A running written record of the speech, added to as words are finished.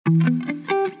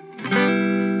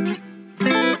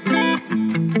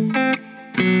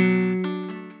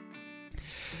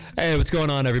what's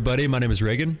going on, everybody? My name is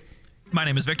Reagan. My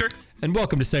name is Victor. And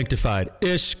welcome to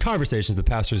Sanctified-ish, conversations with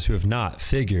pastors who have not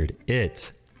figured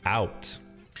it out.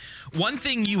 One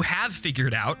thing you have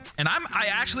figured out, and I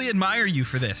actually admire you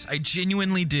for this, I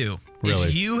genuinely do, Really?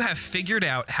 is you have figured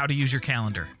out how to use your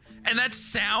calendar. And that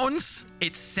sounds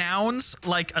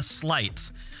like a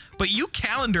slight, but you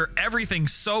calendar everything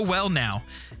so well now,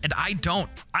 and I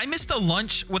don't. I missed a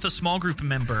lunch with a small group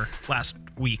member last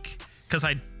week because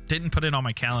I didn't put it on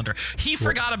my calendar. He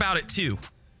forgot about it too,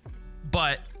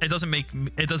 but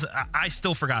I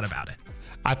still forgot about it.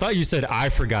 I thought you said I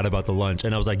forgot about the lunch,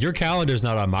 and I was like, your calendar's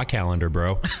not on my calendar,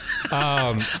 bro.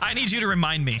 I need you to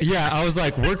remind me. Yeah, I was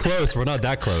like, we're close. We're not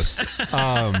that close.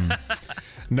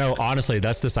 No, honestly,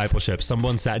 that's discipleship.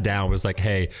 Someone sat down and was like,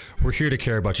 hey, we're here to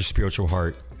care about your spiritual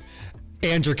heart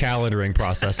and your calendaring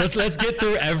process. Let's get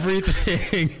through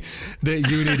everything that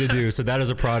you need to do. So that is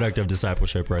a product of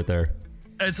discipleship right there.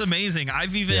 It's amazing. I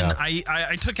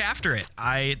took after it.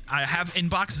 I have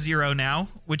inbox 0 now,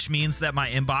 which means that my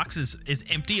inbox is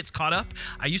empty. It's caught up.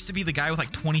 I used to be the guy with like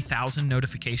 20,000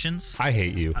 notifications. I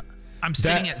hate you. I'm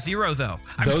sitting at 0 though.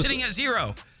 Sitting at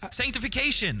 0.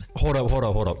 Sanctification. Hold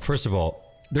up. First of all,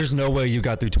 there's no way you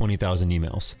got through 20,000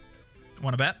 emails.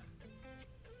 Want to bet?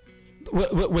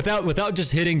 Without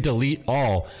just hitting delete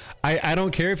all. I don't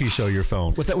care if you show your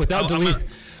phone.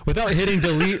 Without hitting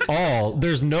delete all,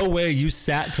 there's no way you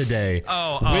sat today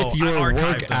with your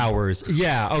work hours.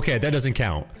 Yeah, okay, that doesn't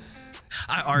count.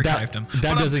 I archived them.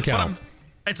 That doesn't count.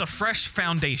 It's a fresh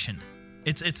foundation.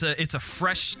 It's a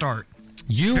fresh start.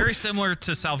 Very similar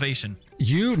to salvation.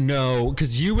 You know,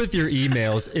 because you with your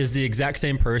emails is the exact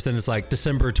same person. It's like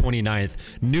December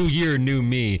 29th, new year, new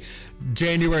me,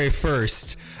 January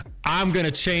 1st. I'm going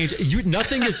to change.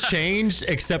 Nothing has changed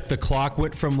except the clock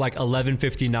went from like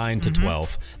 11:59 to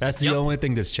 12. That's the only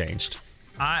thing that's changed.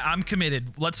 I'm committed.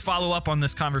 Let's follow up on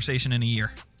this conversation in a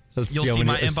year. You'll see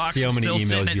my inbox still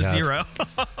sitting at 0.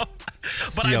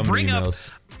 But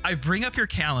I bring up your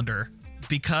calendar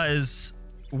because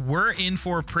we're in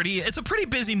for it's a pretty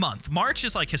busy month. March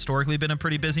has like historically been a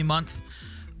pretty busy month,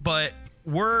 but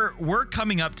we're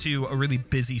coming up to a really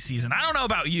busy season. I don't know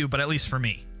about you, but at least for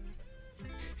me.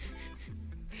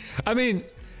 I mean,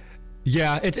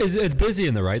 yeah, it's busy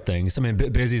in the right things. I mean,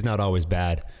 busy's not always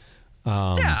bad.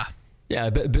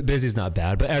 Busy's not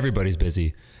bad, but everybody's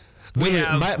busy.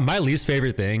 My least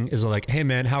favorite thing is like, hey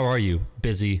man, how are you?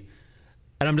 Busy.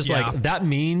 And I'm just like, that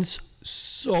means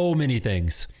so many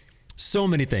things.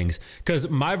 Because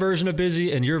my version of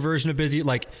busy and your version of busy,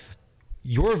 like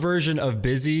your version of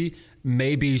busy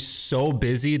may be so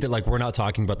busy that like we're not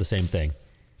talking about the same thing.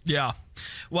 Yeah.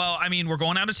 Well, I mean, we're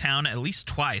going out of town at least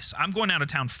twice. I'm going out of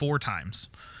town 4 times.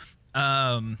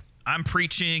 I'm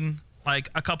preaching like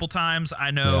a couple times.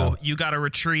 I know you got a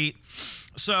retreat.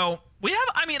 So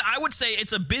I would say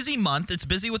it's a busy month. It's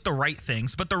busy with the right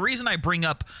things. But the reason I bring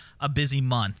up a busy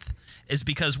month is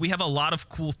because we have a lot of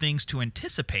cool things to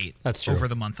anticipate over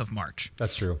the month of March.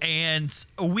 That's true. And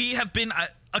we have been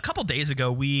a couple days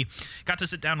ago, we got to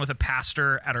sit down with a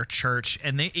pastor at our church,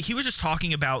 and he was just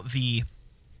talking about the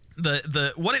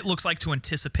what it looks like to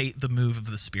anticipate the move of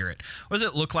the Spirit. What does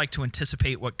it look like to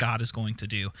anticipate what God is going to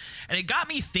do? And it got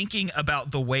me thinking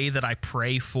about the way that I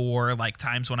pray for like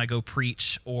times when I go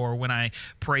preach or when I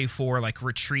pray for like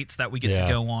retreats that we get to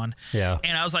go on. Yeah.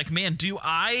 And I was like, man, do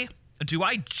I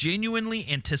genuinely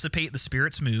anticipate the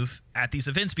Spirit's move at these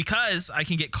events? Because I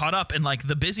can get caught up in like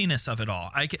the busyness of it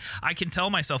all. I can tell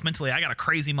myself mentally, I got a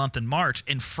crazy month in March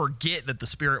and forget that the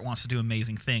Spirit wants to do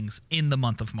amazing things in the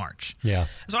month of March. Yeah.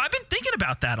 So I've been thinking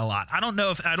about that a lot. I don't know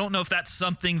if that's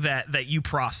something that you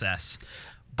process.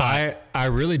 But I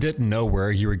really didn't know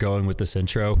where you were going with this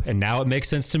intro, and now it makes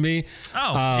sense to me.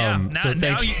 Oh, yeah.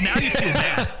 Now you feel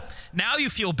bad. Now you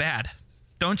feel bad.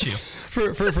 Don't you?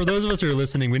 For those of us who are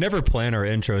listening, we never plan our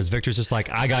intros. Victor's just like,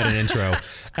 I got an intro,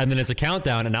 and then it's a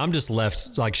countdown, and I'm just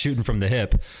left like shooting from the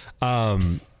hip.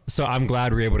 So I'm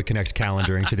glad we're able to connect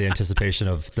calendaring to the anticipation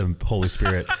of the Holy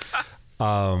Spirit.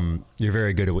 You're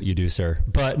very good at what you do, sir.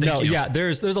 But Thank you.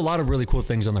 There's a lot of really cool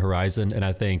things on the horizon, and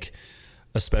I think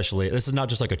especially this is not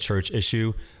just like a church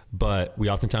issue, but we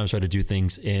oftentimes try to do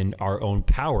things in our own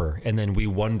power, and then we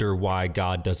wonder why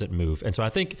God doesn't move. And so I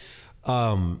think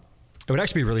it would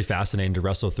actually be really fascinating to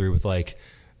wrestle through with like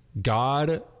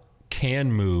God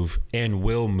can move and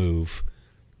will move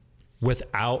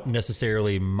without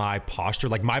necessarily my posture.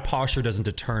 Like my posture doesn't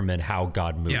determine how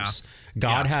God moves. Yeah.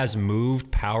 God has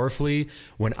moved powerfully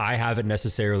when I haven't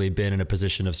necessarily been in a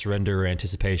position of surrender or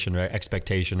anticipation or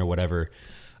expectation or whatever.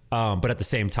 But at the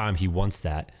same time, he wants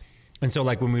that. And so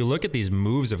like when we look at these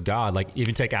moves of God, like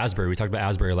even take Asbury, we talked about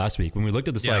Asbury last week. When we looked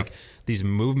at this, like these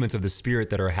movements of the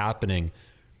Spirit that are happening,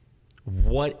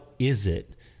 what is it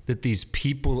that these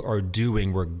people are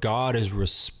doing where God is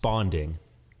responding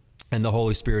and the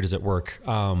Holy Spirit is at work?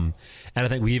 And I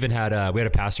think we even had a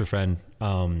pastor friend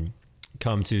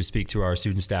come to speak to our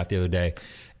student staff the other day,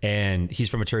 and he's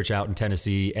from a church out in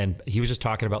Tennessee, and he was just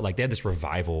talking about like they had this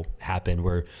revival happen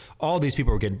where all these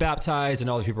people were getting baptized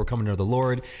and all these people were coming to the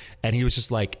Lord, and he was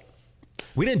just like,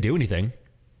 we didn't do anything.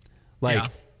 Like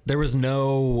there was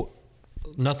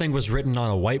nothing was written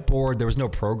on a whiteboard. There was no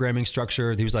programming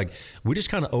structure. He was like, we just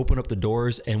kind of opened up the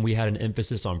doors and we had an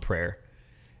emphasis on prayer.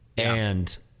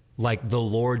 And like the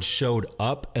Lord showed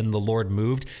up and the Lord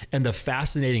moved. And the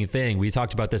fascinating thing, we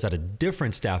talked about this at a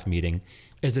different staff meeting,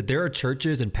 is that there are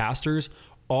churches and pastors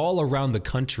all around the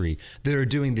country that are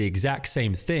doing the exact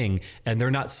same thing, and they're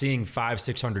not seeing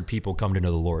 500-600 people come to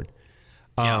know the Lord.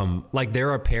 Like there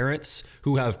are parents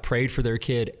who have prayed for their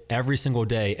kid every single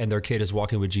day and their kid is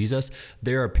walking with Jesus.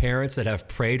 There are parents that have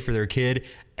prayed for their kid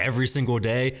every single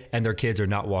day and their kids are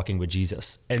not walking with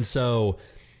Jesus. And so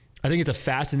I think it's a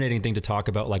fascinating thing to talk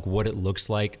about, like what it looks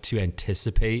like to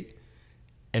anticipate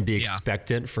and be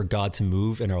expectant for God to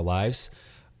move in our lives.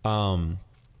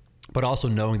 But also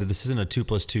knowing that this isn't a 2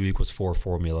 + 2 = 4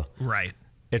 formula. Right.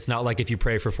 It's not like if you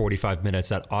pray for 45 minutes,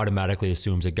 that automatically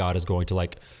assumes that God is going to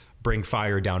like bring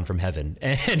fire down from heaven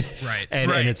and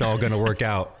it's all going to work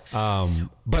out.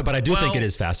 But I do think it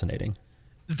is fascinating.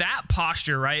 That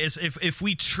posture, right, is if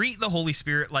we treat the Holy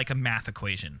Spirit like a math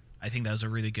equation. I think that was a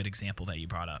really good example that you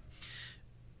brought up.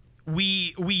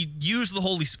 We use the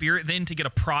Holy Spirit then to get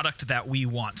a product that we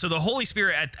want. So the Holy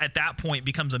Spirit at that point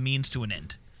becomes a means to an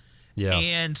end. Yeah.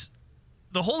 And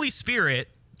the Holy Spirit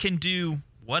can do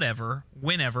whatever,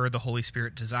 whenever the Holy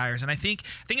Spirit desires. And I think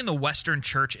in the Western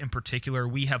church in particular,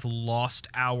 we have lost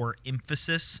our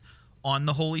emphasis on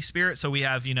the Holy Spirit. So we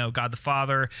have, God the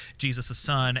Father, Jesus the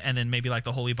Son, and then maybe like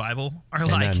the Holy Bible are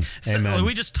like, so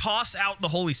we just toss out the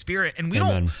Holy Spirit, and we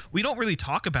don't really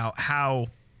talk about how,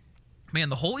 man,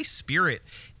 the Holy Spirit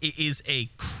is a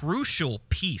crucial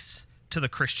piece to the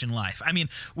Christian life. I mean,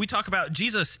 we talk about,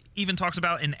 Jesus even talks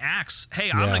about in Acts, hey,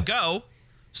 I'm going to go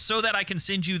so that I can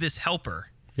send you this helper.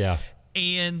 Yeah.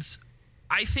 And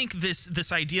I think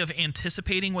this idea of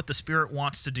anticipating what the Spirit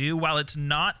wants to do, while it's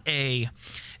not a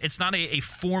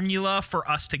formula for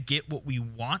us to get what we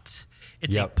want,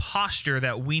 it's a posture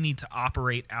that we need to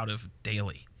operate out of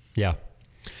daily. Yeah.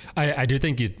 I do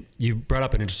think you brought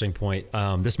up an interesting point.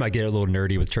 This might get a little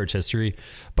nerdy with church history,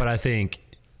 but I think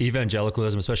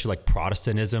evangelicalism, especially like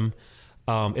Protestantism,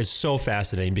 is so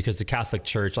fascinating because the Catholic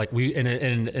Church, like we, in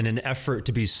an effort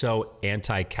to be so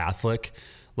anti-Catholic,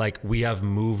 like we have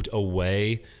moved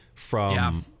away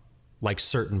from like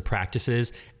certain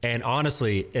practices. And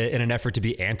honestly, in an effort to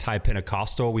be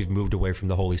anti-Pentecostal, we've moved away from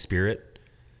the Holy Spirit.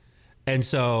 And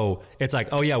so it's like,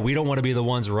 oh yeah, we don't want to be the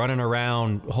ones running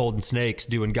around holding snakes,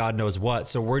 doing God knows what.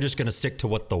 So we're just going to stick to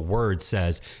what the Word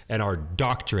says and our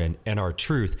doctrine and our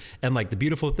truth. And like the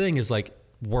beautiful thing is like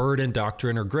word and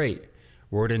doctrine are great.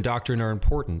 Word and doctrine are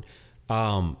important.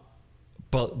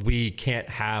 But we can't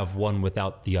have one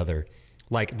without the other.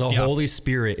 Like the Holy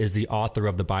Spirit is the author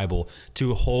of the Bible.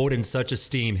 To hold in such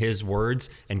esteem his words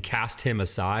and cast him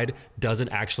aside doesn't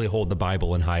actually hold the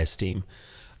Bible in high esteem.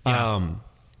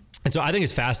 And so I think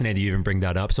it's fascinating that you even bring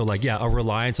that up. So like, a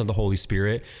reliance on the Holy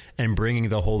Spirit and bringing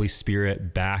the Holy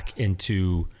Spirit back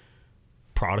into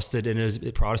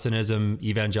Protestantism,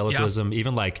 evangelicalism,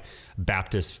 even like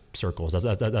Baptist circles.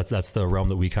 That's the realm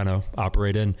that we kind of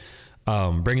operate in.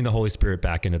 Bringing the Holy Spirit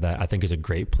back into that, I think, is a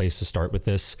great place to start with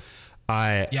this.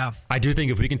 I do think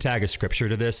if we can tag a scripture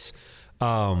to this,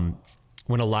 when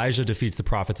Elijah defeats the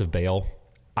prophets of Baal,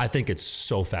 I think it's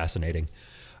so fascinating.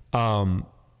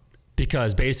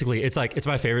 Because basically it's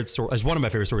my favorite story. It's one of my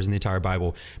favorite stories in the entire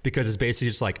Bible, because it's basically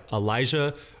just like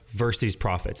Elijah versus these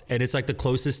prophets. And it's like the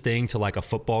closest thing to like a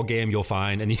football game you'll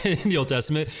find in the Old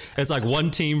Testament. It's like one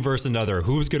team versus another.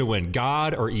 Who's going to win,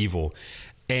 God or evil?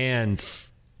 And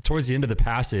towards the end of the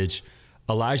passage,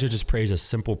 Elijah just prays a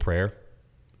simple prayer.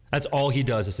 That's all he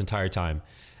does this entire time.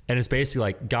 And it's basically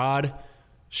like, God,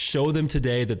 show them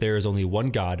today that there is only one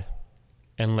God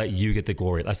and let you get the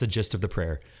glory. That's the gist of the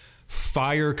prayer.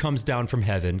 Fire comes down from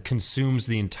heaven, consumes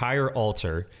the entire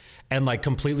altar, and like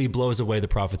completely blows away the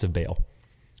prophets of Baal.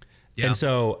 Yeah. And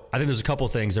so I think there's a couple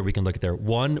of things that we can look at there.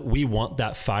 One, we want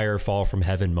that fire fall from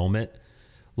heaven moment.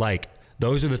 Like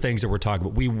those are the things that we're talking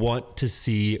about. We want to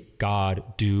see God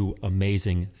do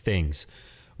amazing things.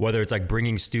 Whether it's like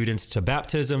bringing students to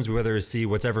baptisms, whether it's see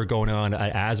what's ever going on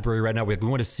at Asbury right now. We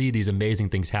want to see these amazing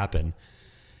things happen.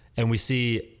 And we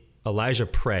see Elijah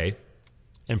pray,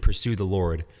 and pursue the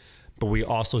Lord, but we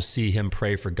also see him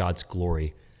pray for God's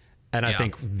glory. And I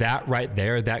think that right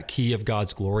there, that key of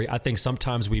God's glory, I think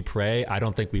sometimes we pray, I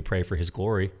don't think we pray for his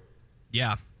glory.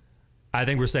 Yeah. I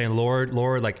think we're saying, Lord,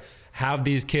 like, have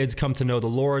these kids come to know the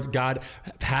Lord. God,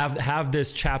 have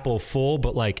this chapel full,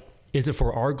 but like, is it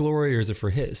for our glory or is it for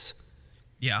his?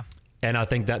 Yeah. And I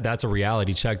think that that's a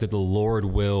reality check, that the Lord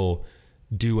will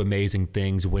do amazing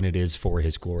things when it is for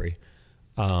his glory.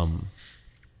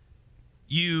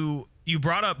 You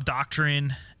brought up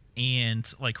doctrine and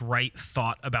like right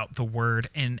thought about the word.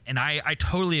 And I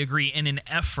totally agree. In an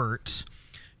effort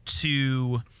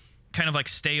to kind of like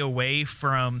stay away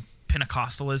from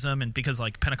Pentecostalism, and because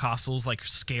like Pentecostals like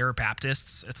scare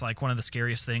Baptists, it's like one of the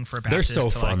scariest thing for a Baptist. They're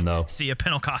so fun, like though. See a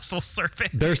Pentecostal service.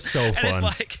 They're so fun. And it's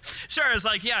like,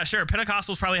 sure.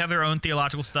 Pentecostals probably have their own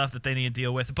theological stuff that they need to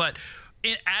deal with, but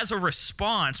as a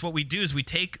response, what we do is we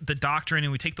take the doctrine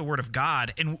and we take the word of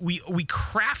God and we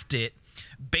craft it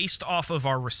based off of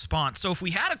our response. So if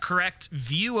we had a correct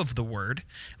view of the word,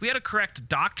 if we had a correct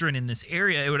doctrine in this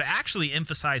area, it would actually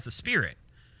emphasize the Spirit.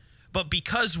 But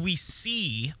because we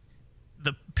see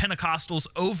the Pentecostals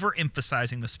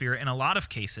overemphasizing the Spirit in a lot of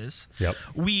cases,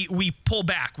 we pull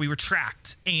back, we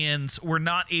retract, and we're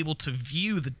not able to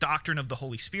view the doctrine of the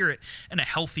Holy Spirit in a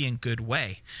healthy and good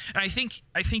way. And I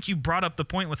think you brought up the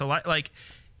point with a lot, like,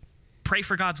 pray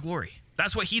for God's glory.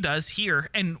 That's what he does here.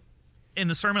 And in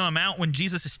the Sermon on the Mount, when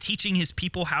Jesus is teaching his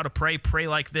people how to pray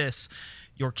like this: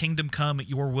 your kingdom come,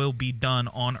 your will be done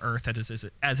on earth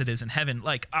as it is in heaven.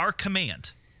 Like, our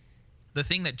command, the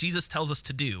thing that Jesus tells us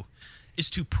to do, is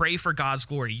to pray for God's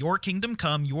glory. Your kingdom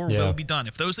come, your will be done.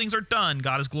 If those things are done,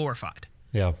 God is glorified.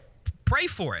 Yeah. Pray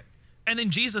for it. And then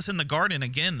Jesus in the garden,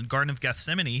 again, the Garden of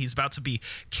Gethsemane, he's about to be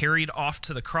carried off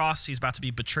to the cross. He's about to be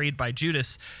betrayed by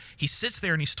Judas. He sits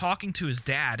there and he's talking to his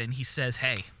dad and he says,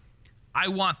 hey, I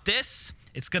want this.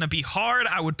 It's going to be hard.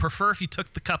 I would prefer if you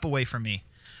took the cup away from me.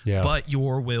 Yeah. But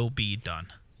your will be done.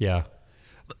 Yeah.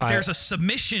 There's a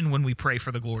submission when we pray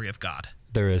for the glory of God.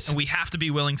 There is. And we have to be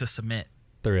willing to submit.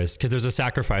 There is, because there's a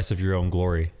sacrifice of your own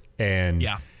glory. And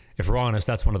if we're honest,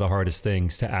 that's one of the hardest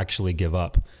things to actually give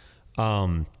up.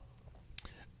 I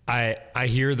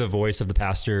hear the voice of the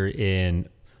pastor in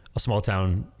a small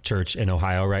town church in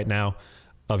Ohio right now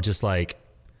of just like,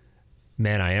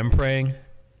 man, I am praying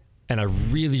and I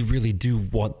really, really do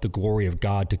want the glory of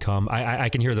God to come. I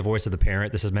can hear the voice of the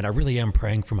parent that says, man, I really am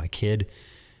praying for my kid.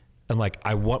 And like,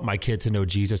 I want my kid to know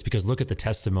Jesus, because look at the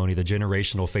testimony, the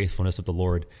generational faithfulness of the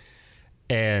Lord.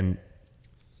 And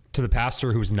to the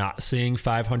pastor who's not seeing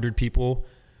 500 people,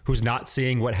 who's not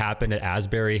seeing what happened at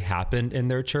Asbury happened in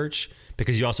their church,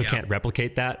 because you also can't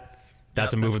replicate that.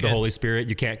 That's a move of the Holy Spirit.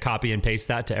 You can't copy and paste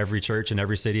that to every church in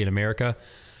every city in America.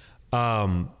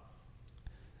 To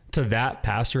that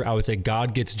pastor, I would say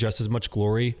God gets just as much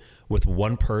glory with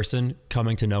one person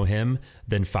coming to know him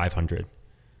than 500.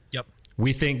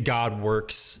 We think God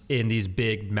works in these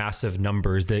big, massive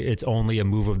numbers, that it's only a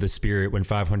move of the Spirit when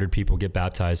 500 people get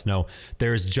baptized. No,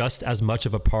 there's just as much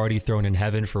of a party thrown in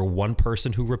heaven for one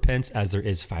person who repents as there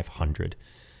is 500.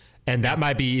 And that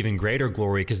might be even greater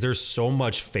glory, because there's so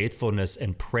much faithfulness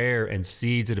and prayer and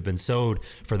seeds that have been sowed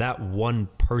for that one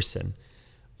person.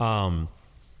 And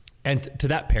to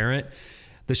that parent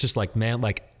that's just like, man,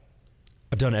 like,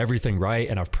 I've done everything right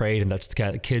and I've prayed and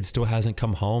that kid still hasn't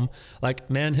come home. Like,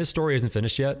 man, his story isn't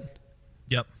finished yet.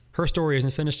 Yep. Her story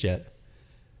isn't finished yet.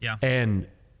 Yeah. And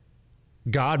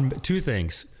God, two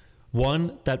things.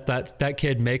 One, that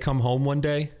kid may come home one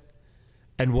day,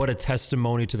 and what a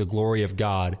testimony to the glory of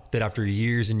God that after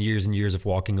years and years and years of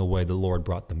walking away, the Lord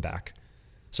brought them back.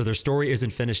 So their story isn't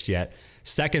finished yet.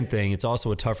 Second thing, it's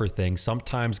also a tougher thing.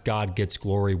 Sometimes God gets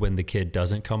glory when the kid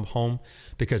doesn't come home,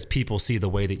 because people see the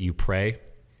way that you pray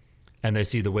and they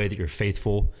see the way that you're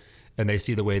faithful and they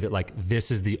see the way that, like,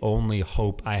 this is the only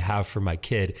hope I have for my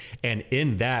kid. And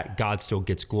in that, God still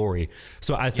gets glory.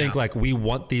 So I think like we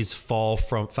want these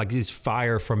these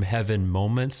fire from heaven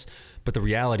moments, but the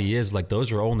reality is, like,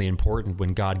 those are only important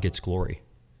when God gets glory.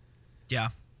 Yeah.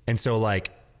 And so,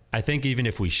 like, I think even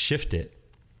if we shift it,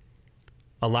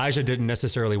 Elijah didn't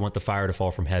necessarily want the fire to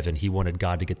fall from heaven. He wanted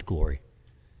God to get the glory.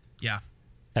 Yeah.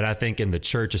 And I think in the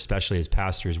church, especially as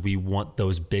pastors, we want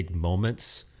those big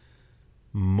moments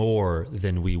more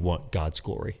than we want God's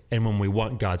glory. And when we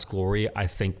want God's glory, I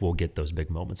think we'll get those big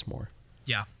moments more.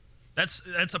 Yeah.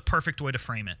 That's a perfect way to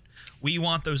frame it. We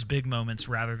want those big moments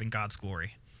rather than God's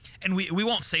glory. And we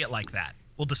won't say it like that.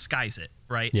 We'll disguise it,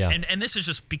 right? Yeah. And this is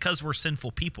just because we're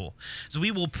sinful people. So we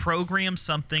will program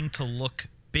something to look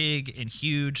big and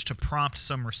huge to prompt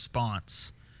some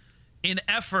response. in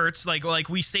efforts, like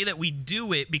we say that we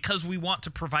do it because we want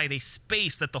to provide a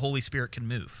space that the Holy Spirit can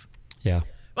move. Yeah.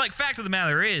 Like, fact of the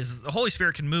matter is, the Holy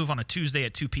Spirit can move on a Tuesday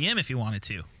at 2 p.m. if he wanted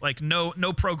to. Like, no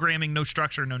programming, no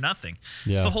structure, no nothing.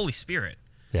 Yeah. It's the Holy Spirit.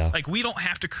 Yeah. Like, we don't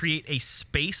have to create a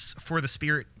space for the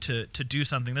Spirit to do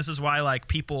something. This is why, like,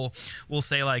 people will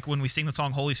say, like, when we sing the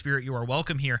song, Holy Spirit, you are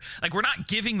welcome here. Like, we're not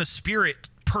giving the Spirit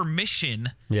permission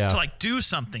to, like, do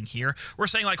something here. We're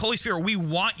saying, like, Holy Spirit, we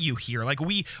want you here. Like,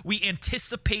 we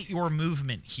anticipate your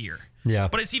movement here. Yeah.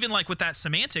 But it's even like with that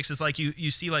semantics, it's like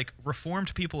you see like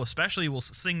Reformed people especially will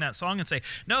sing that song and say,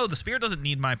 no, the Spirit doesn't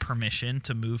need my permission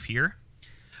to move here.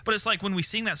 But it's like when we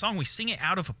sing that song, we sing it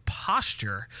out of a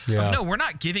posture of, no, we're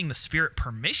not giving the Spirit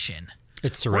permission.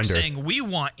 It's surrender. We're saying we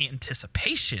want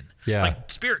anticipation. Yeah. Like,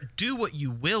 Spirit, do what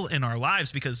you will in our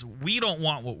lives because we don't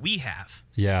want what we have.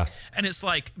 Yeah. And it's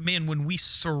like, man, when we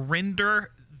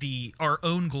surrender our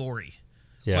own glory,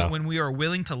 when we are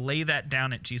willing to lay that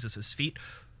down at Jesus' feet,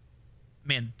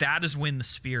 man, that is when the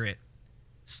Spirit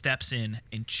steps in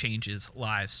and changes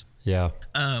lives. Yeah.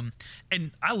 And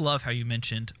I love how you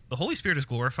mentioned the Holy Spirit is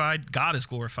glorified, God is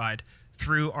glorified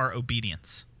through our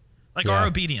obedience. Like our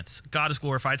obedience, God is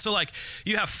glorified. So like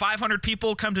you have 500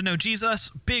 people come to know Jesus,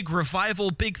 big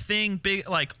revival, big thing, big,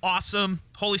 like awesome.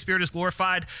 Holy Spirit is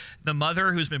glorified. The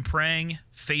mother who's been praying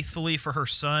faithfully for her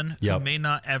son, who may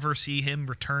not ever see him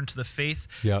return to the faith,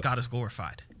 God is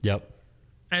glorified. Yep.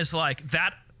 And it's like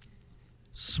that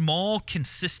small,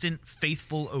 consistent,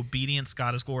 faithful obedience,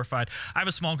 God is glorified. I have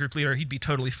a small group leader. He'd be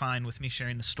totally fine with me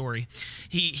sharing the story.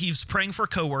 He's praying for a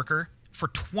coworker for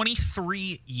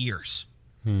 23 years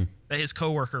that his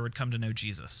coworker would come to know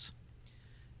Jesus.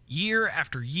 Year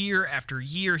after year after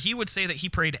year, he would say that he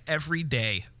prayed every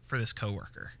day for this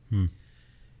coworker.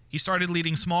 He started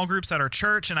leading small groups at our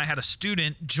church, and I had a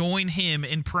student join him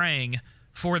in praying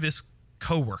for this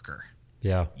coworker.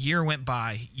 Yeah. Year went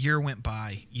by, year went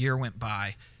by, year went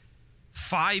by.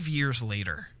 5 years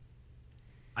later,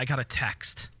 I got a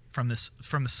text from the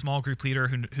small group leader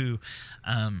who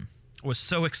was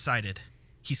so excited.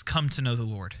 He's come to know the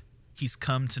Lord. He's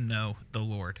come to know the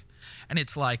Lord. And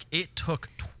it's like it took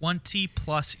 20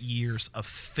 plus years of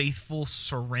faithful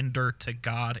surrender to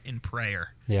God in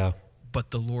prayer. Yeah.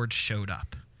 But the Lord showed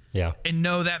up. Yeah. And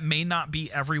no, that may not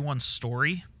be everyone's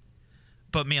story.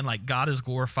 But man, like God is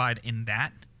glorified in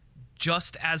that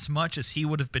just as much as he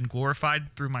would have been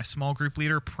glorified through my small group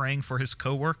leader praying for his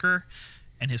coworker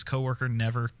and his coworker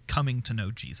never coming to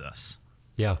know Jesus.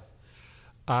 Yeah.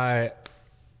 I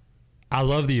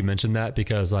love that you mentioned that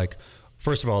because like,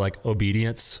 first of all, like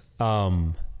obedience,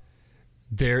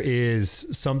 there is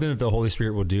something that the Holy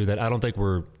Spirit will do that I don't think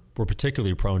we're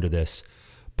particularly prone to this,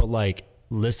 but like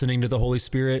listening to the Holy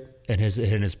Spirit and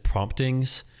his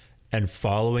promptings and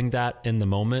following that in the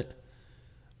moment,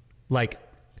 like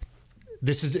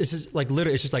this is like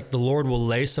literally, it's just like the Lord will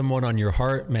lay someone on your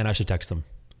heart. Man, I should text them.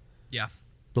 Yeah.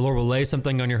 The Lord will lay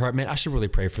something on your heart. Man, I should really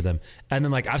pray for them. And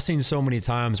then like, I've seen so many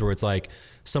times where it's like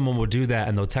someone will do that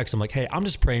and they'll text them like, hey, I'm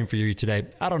just praying for you today.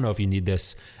 I don't know if you need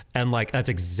this. And like, that's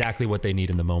exactly what they need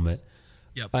in the moment.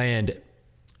 Yep. And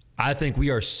I think we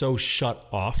are so shut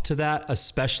off to that,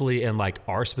 especially in like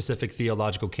our specific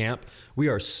theological camp. We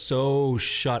are so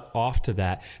shut off to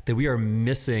that we are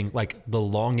missing like the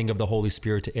longing of the Holy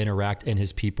Spirit to interact in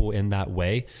his people in that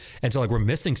way. And so like we're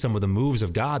missing some of the moves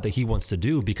of God that he wants to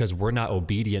do because we're not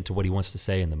obedient to what he wants to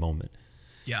say in the moment.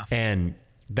 Yeah. And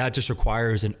that just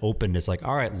requires an openness. Like,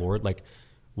 all right, Lord, like,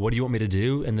 what do you want me to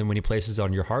do? And then when he places it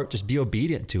on your heart, just be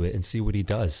obedient to it and see what he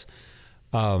does.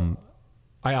 I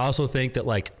also think that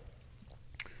like,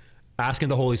 asking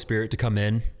the Holy Spirit to come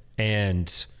in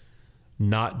and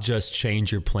not just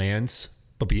change your plans,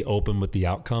 but be open with the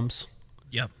outcomes.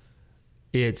 Yep.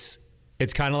 It's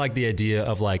kind of like the idea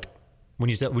of like, when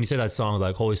you say that song,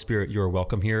 like Holy Spirit, you are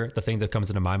welcome here. The thing that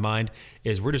comes into my mind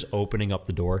is we're just opening up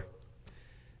the door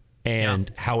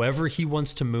and however he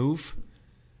wants to move,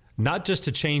 not just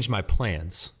to change my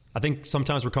plans. I think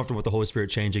sometimes we're comfortable with the Holy Spirit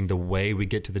changing the way we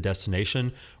get to the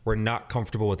destination. We're not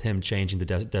comfortable with him changing the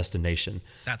destination.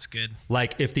 That's good.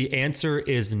 Like if the answer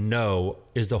is no,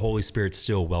 is the Holy Spirit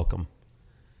still welcome?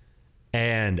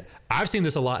 And I've seen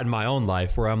this a lot in my own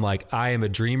life where I'm like, I am a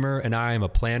dreamer and I am a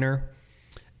planner.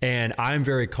 And I'm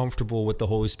very comfortable with the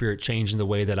Holy Spirit changing the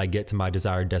way that I get to my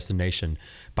desired destination,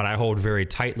 but I hold very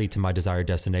tightly to my desired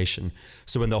destination.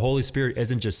 So when the Holy Spirit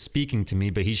isn't just speaking to me,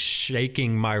 but he's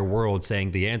shaking my world saying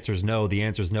the answer is no, the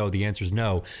answer is no, the answer is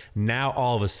no. Now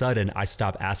all of a sudden I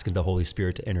stop asking the Holy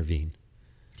Spirit to intervene.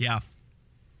 Yeah.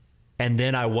 And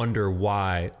then I wonder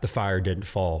why the fire didn't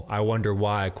fall. I wonder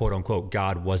why, quote unquote,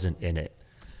 God wasn't in it.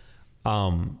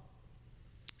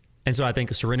 And so I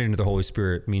think surrendering to the Holy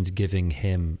Spirit means giving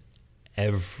him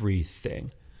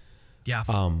everything. Yeah.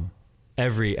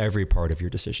 Every part of your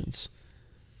decisions.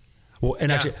 Well,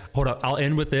 and actually, hold up. I'll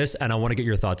end with this, and I want to get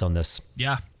your thoughts on this.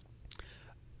 Yeah.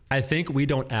 I think we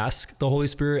don't ask the Holy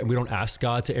Spirit and we don't ask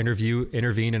God to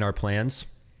intervene in our plans,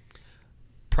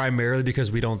 primarily because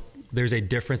there's a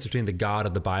difference between the God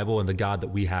of the Bible and the God that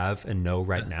we have and know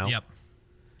right now. Yep.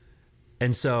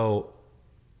 And so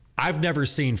I've never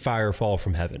seen fire fall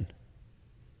from heaven.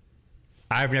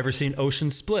 I've never seen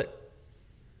oceans split.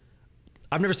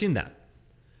 I've never seen that.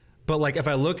 But like, if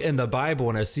I look in the Bible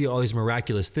and I see all these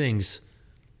miraculous things,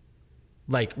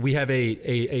 like we have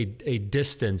a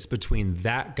distance between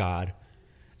that God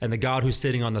and the God who's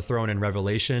sitting on the throne in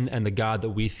Revelation and the God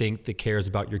that we think that cares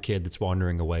about your kid that's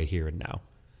wandering away here and now.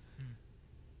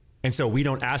 And so we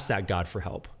don't ask that God for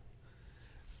help.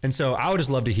 And so I would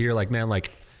just love to hear, like, man,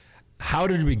 like, how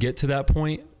did we get to that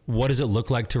point? What does it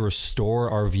look like to restore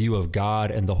our view of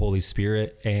God and the Holy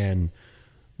Spirit? And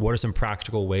what are some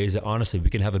practical ways that honestly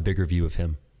we can have a bigger view of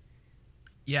him?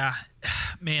 Yeah,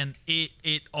 man,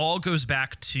 it all goes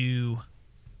back to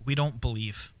we don't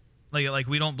believe. Like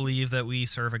we don't believe that we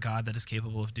serve a God that is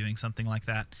capable of doing something like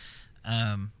that.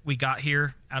 We got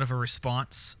here out of a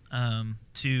response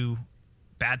to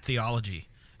bad theology.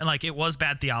 And like, it was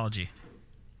bad theology.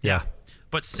 Yeah.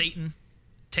 But Satan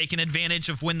taking advantage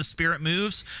of when the Spirit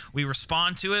moves, we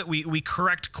respond to it. We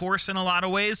correct course in a lot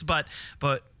of ways, but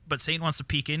Satan wants to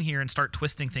peek in here and start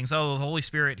twisting things. Oh, the Holy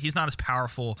Spirit, he's not as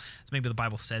powerful as maybe the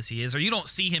Bible says he is, or you don't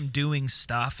see him doing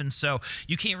stuff. And so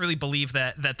you can't really believe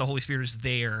that the Holy Spirit is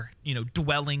there,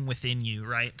 dwelling within you,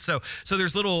 right? So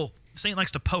there's Satan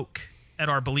likes to poke at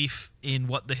our belief in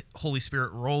what the Holy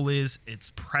Spirit role is, its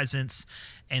presence,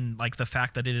 and like the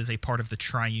fact that it is a part of the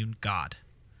triune God.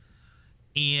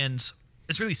 And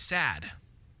it's really sad.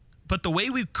 But the way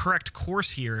we correct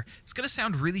course here, it's going to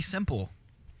sound really simple.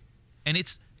 And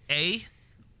it's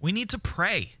we need to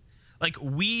pray. Like,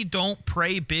 we don't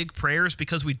pray big prayers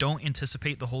because we don't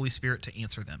anticipate the Holy Spirit to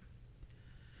answer them.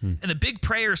 And the big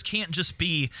prayers can't just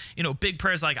be, big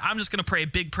prayers like, I'm just going to pray a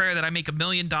big prayer that I make $1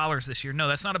 million this year. No,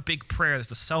 that's not a big prayer.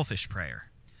 That's a selfish prayer.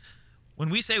 When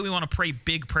we say we want to pray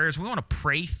big prayers, we want to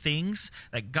pray things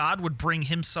that God would bring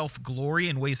himself glory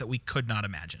in ways that we could not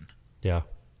imagine. Yeah.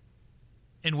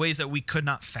 In ways that we could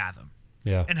not fathom.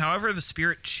 Yeah. And however the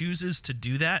Spirit chooses to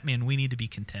do that, man, we need to be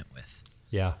content with.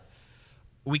 Yeah.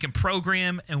 We can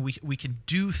program and we can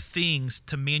do things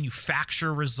to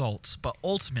manufacture results, but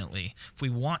ultimately, if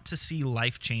we want to see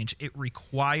life change, it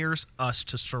requires us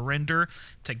to surrender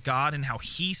to God and how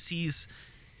he sees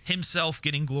himself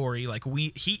getting glory. Like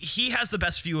he has the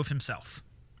best view of himself.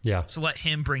 Yeah. So let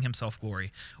him bring himself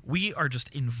glory. We are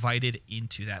just invited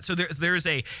into that. So there's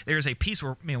a piece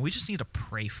where, man, we just need to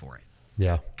pray for it.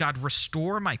 Yeah. God,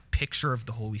 restore my picture of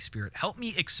the Holy Spirit. Help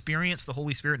me experience the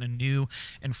Holy Spirit in a new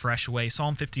and fresh way.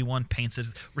 Psalm 51 paints it,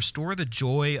 restore the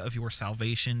joy of your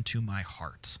salvation to my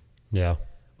heart. Yeah.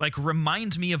 Like,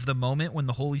 remind me of the moment when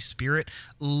the Holy Spirit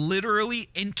literally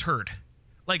entered.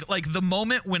 Like the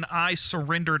moment when I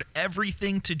surrendered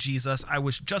everything to Jesus, I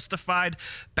was justified,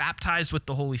 baptized with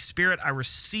the Holy Spirit. I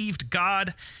received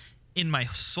God in my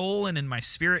soul and in my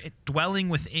spirit, dwelling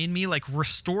within me. Like,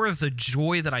 restore the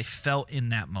joy that I felt in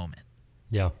that moment.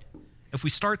 Yeah. If we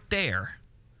start there,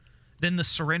 then the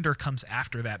surrender comes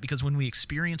after that, because when we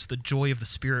experience the joy of the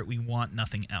Spirit, we want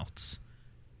nothing else.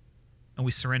 And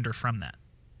we surrender from that.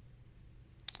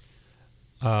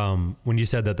 When you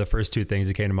said that, the first two things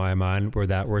that came to my mind were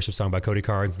that worship song by Cody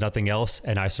Carnes, Nothing Else,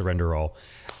 and I Surrender All.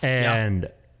 And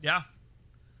yeah.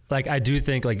 Like, I do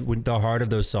think like when the heart of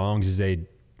those songs is a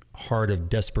heart of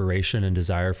desperation and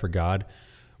desire for God,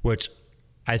 which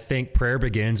I think prayer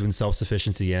begins when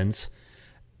self-sufficiency ends.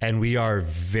 And we are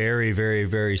very, very,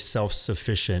 very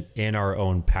self-sufficient in our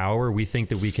own power. We think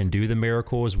that we can do the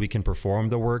miracles, we can perform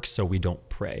the works, so we don't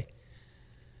pray.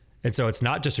 And so it's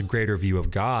not just a greater view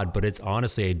of God, but it's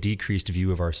honestly a decreased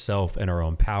view of ourself and our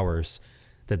own powers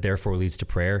that therefore leads to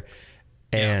prayer.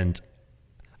 And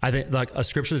I think like a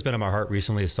scripture that's been on my heart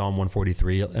recently is Psalm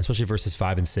 143, especially verses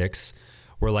 5 and 6,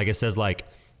 where like it says like,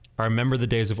 I remember the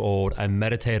days of old, I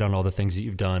meditate on all the things that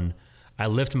you've done. I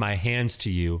lift my hands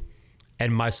to you,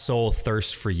 and my soul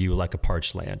thirsts for you like a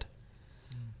parched land.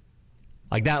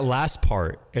 Like that last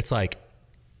part, it's like,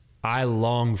 I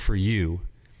long for you.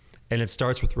 And it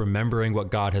starts with remembering what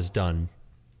God has done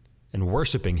and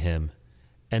worshiping him.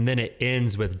 And then it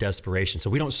ends with desperation. So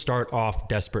we don't start off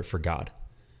desperate for God.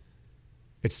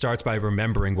 It starts by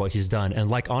remembering what he's done. And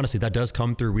like, honestly, that does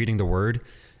come through reading the word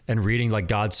and reading like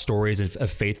God's stories of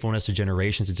faithfulness to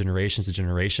generations and generations and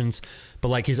generations. But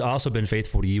like, he's also been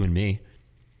faithful to you and me.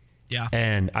 Yeah.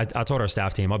 And I told our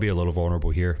staff team, I'll be a little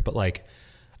vulnerable here, but like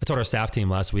I told our staff team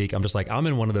last week, I'm just like, I'm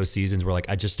in one of those seasons where like,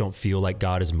 I just don't feel like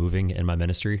God is moving in my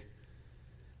ministry.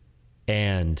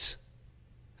 And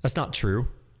that's not true.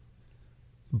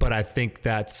 But I think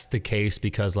that's the case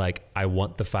because like, I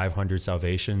want the 500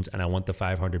 salvations and I want the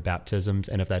 500 baptisms.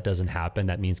 And if that doesn't happen,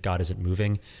 that means God isn't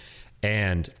moving.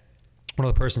 And one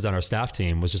of the persons on our staff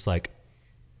team was just like,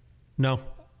 no,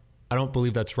 I don't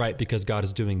believe that's right because God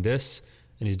is doing this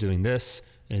and he's doing this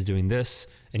and he's doing this.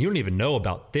 And you don't even know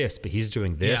about this, but he's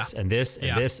doing this and this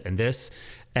and this and this.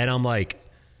 And I'm like,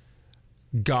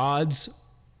 God's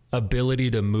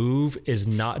ability to move is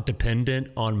not dependent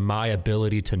on my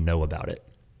ability to know about it.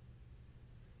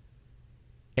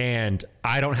 And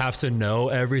I don't have to know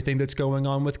everything that's going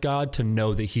on with God to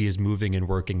know that he is moving and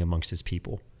working amongst his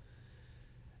people.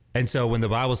 And so when the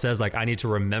Bible says like, I need to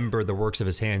remember the works of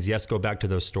his hands, yes, go back to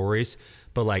those stories,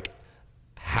 but like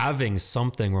having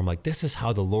something where I'm like, this is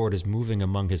how the Lord is moving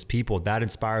among his people, that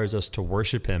inspires us to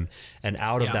worship him. And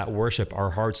out of that worship,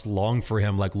 our hearts long for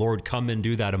him. Like, Lord, come and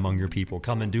do that among your people.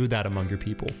 Come and do that among your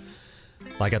people.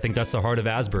 Like, I think that's the heart of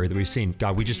Asbury that we've seen.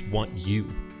 God, we just want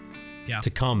you to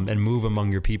come and move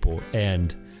among your people.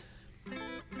 And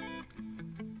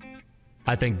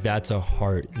I think that's a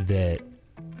heart that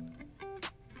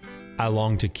I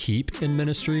long to keep in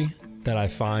ministry that I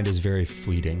find is very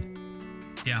fleeting.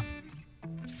 Yeah.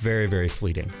 Very, very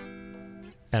fleeting.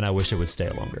 And I wish it would stay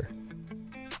longer.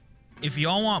 If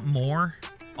y'all want more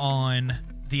on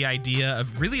the idea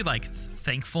of really like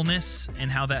thankfulness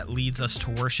and how that leads us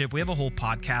to worship, we have a whole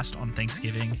podcast on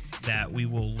Thanksgiving that we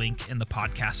will link in the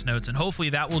podcast notes. And hopefully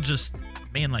that will just,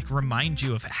 like remind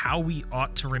you of how we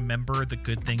ought to remember the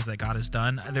good things that God has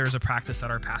done. There's a practice that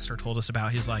our pastor told us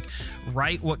about. He's like,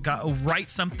 write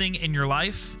something in your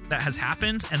life that has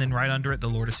happened and then write under it, the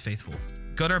Lord is faithful.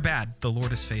 Good or bad, the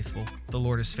Lord is faithful. The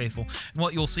Lord is faithful. And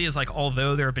what you'll see is like,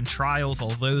 although there have been trials,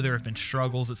 although there have been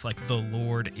struggles, it's like the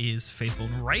Lord is faithful.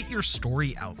 And write your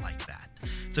story out like that.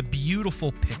 It's a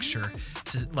beautiful picture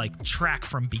to like track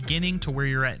from beginning to where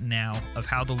you're at now of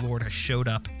how the Lord has showed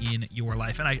up in your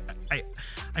life. And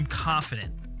I'm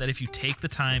confident that if you take the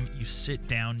time, you sit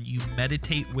down, you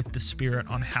meditate with the Spirit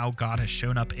on how God has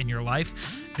shown up in your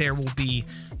life, it'll be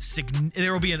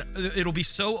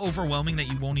so overwhelming that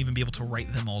you won't even be able to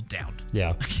write them all down.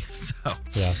 Yeah.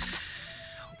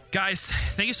 Guys,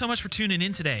 thank you so much for tuning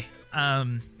in today.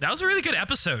 That was a really good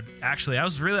episode, actually.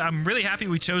 I'm really happy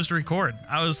we chose to record.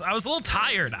 I was a little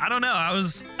tired. I don't know. I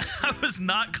was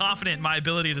not confident in my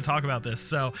ability to talk about this.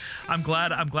 So I'm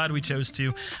glad we chose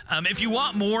to. If you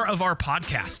want more of our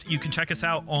podcast, you can check us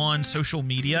out on social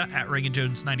media at Reagan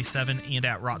Jones 97 and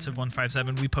at Rotsiv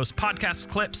 157. We post podcast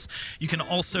clips. You can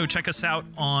also check us out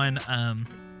on,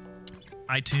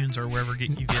 iTunes or wherever you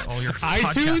get all your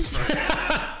podcasts from.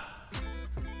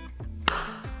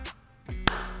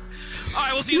 All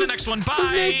right, we'll see you in the next one. Bye.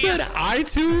 This man said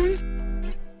iTunes.